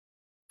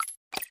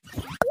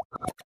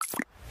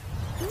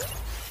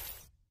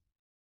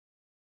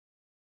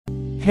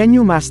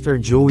Henyo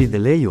Master Joey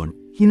Deleon,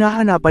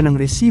 hinahanapan ng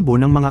resibo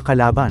ng mga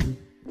kalaban.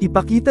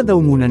 Ipakita daw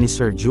muna ni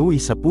Sir Joey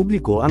sa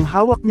publiko ang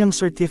hawak niyang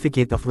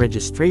Certificate of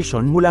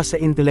Registration mula sa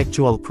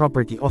Intellectual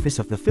Property Office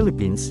of the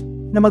Philippines,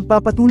 na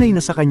magpapatunay na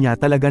sa kanya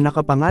talaga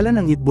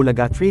nakapangalan ang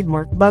Bulaga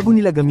trademark bago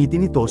nila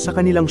gamitin ito sa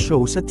kanilang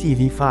show sa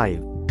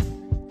TV5.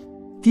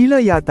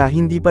 Tila yata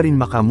hindi pa rin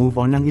makamove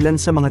on ang ilan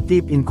sa mga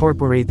TAPE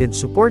Incorporated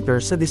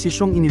supporters sa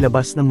desisyong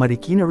inilabas ng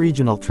Marikina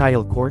Regional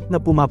Trial Court na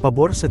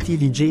pumapabor sa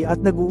TVJ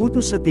at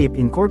nag-uutos sa TAPE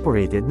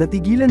Incorporated na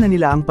tigilan na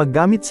nila ang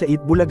paggamit sa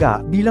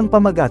Bulaga bilang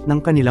pamagat ng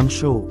kanilang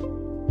show.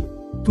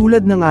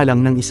 Tulad na nga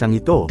lang ng isang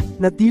ito,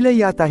 na tila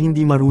yata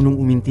hindi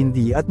marunong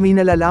umintindi at may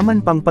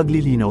nalalaman pang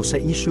paglilinaw sa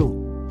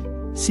issue.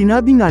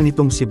 Sinabi nga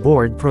nitong si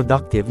Board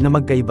Productive na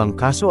magkaibang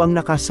kaso ang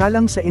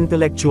nakasalang sa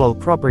Intellectual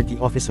Property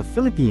Office of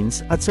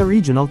Philippines at sa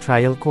Regional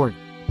Trial Court.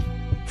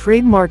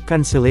 Trademark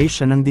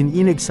cancellation ang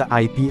dininig sa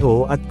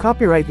IPO at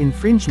copyright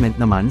infringement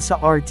naman sa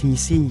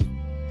RTC.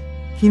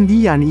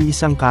 Hindi yan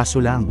iisang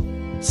kaso lang.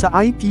 Sa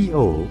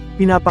IPO,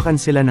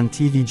 pinapakansela ng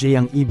TVJ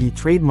ang EB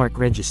trademark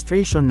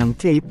registration ng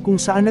TAPE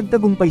kung saan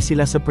nagtagumpay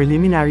sila sa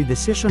preliminary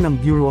decision ng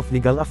Bureau of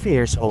Legal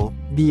Affairs o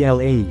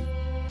BLA.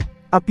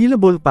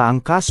 Appealable pa ang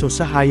kaso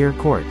sa higher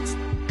courts.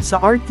 Sa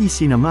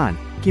RTC naman,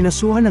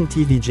 kinasuhan ng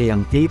TVJ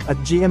ang TAPE at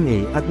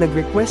GMA at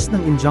nag-request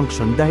ng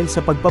injunction dahil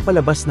sa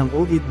pagpapalabas ng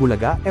Old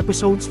Bulaga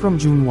episodes from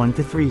June 1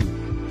 to 3.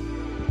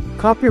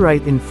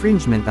 Copyright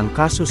infringement ang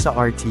kaso sa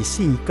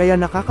RTC kaya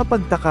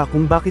nakakapagtaka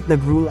kung bakit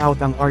nag-rule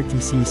out ang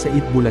RTC sa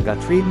Bulaga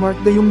trademark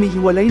gayong may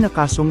hiwalay na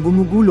kasong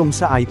gumugulong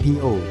sa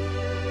IPO.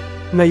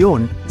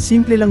 Ngayon,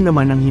 simple lang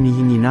naman ang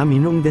hinihingi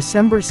namin noong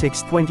December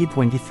 6,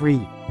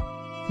 2023.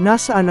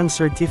 Nasaan ang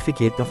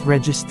Certificate of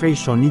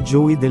Registration ni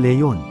Joey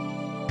Deleon?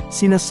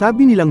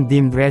 Sinasabi nilang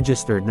deemed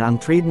registered na ang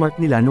trademark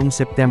nila noong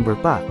September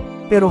pa,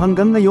 pero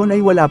hanggang ngayon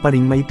ay wala pa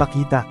ring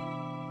maipakita.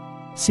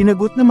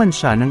 Sinagot naman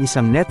siya ng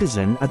isang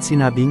netizen at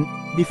sinabing,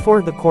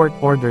 before the court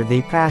order they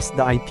passed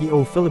the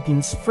IPO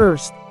Philippines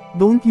first,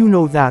 don't you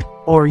know that,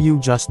 or you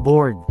just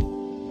bored?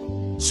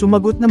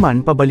 Sumagot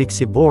naman pabalik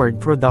si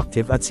Board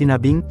Productive at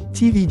sinabing,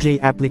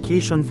 TVJ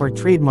application for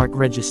trademark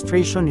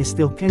registration is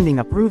still pending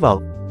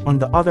approval. On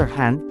the other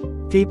hand,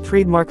 TAPE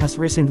trademark has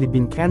recently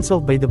been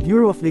cancelled by the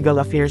Bureau of Legal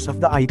Affairs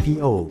of the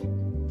IPO.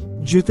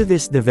 Due to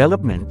this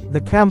development, the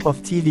camp of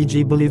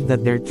TVJ believed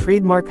that their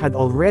trademark had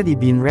already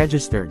been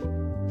registered.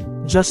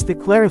 Just to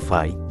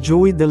clarify,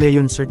 Joey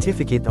Deleon's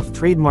Certificate of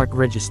Trademark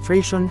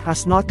Registration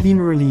has not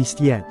been released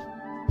yet.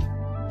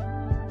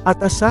 At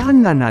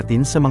asahan nga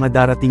natin sa mga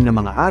darating na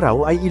mga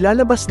araw ay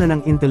ilalabas na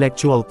ng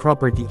Intellectual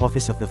Property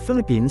Office of the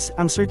Philippines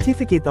ang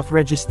Certificate of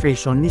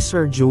Registration ni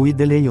Sir Joey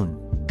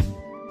Deleon.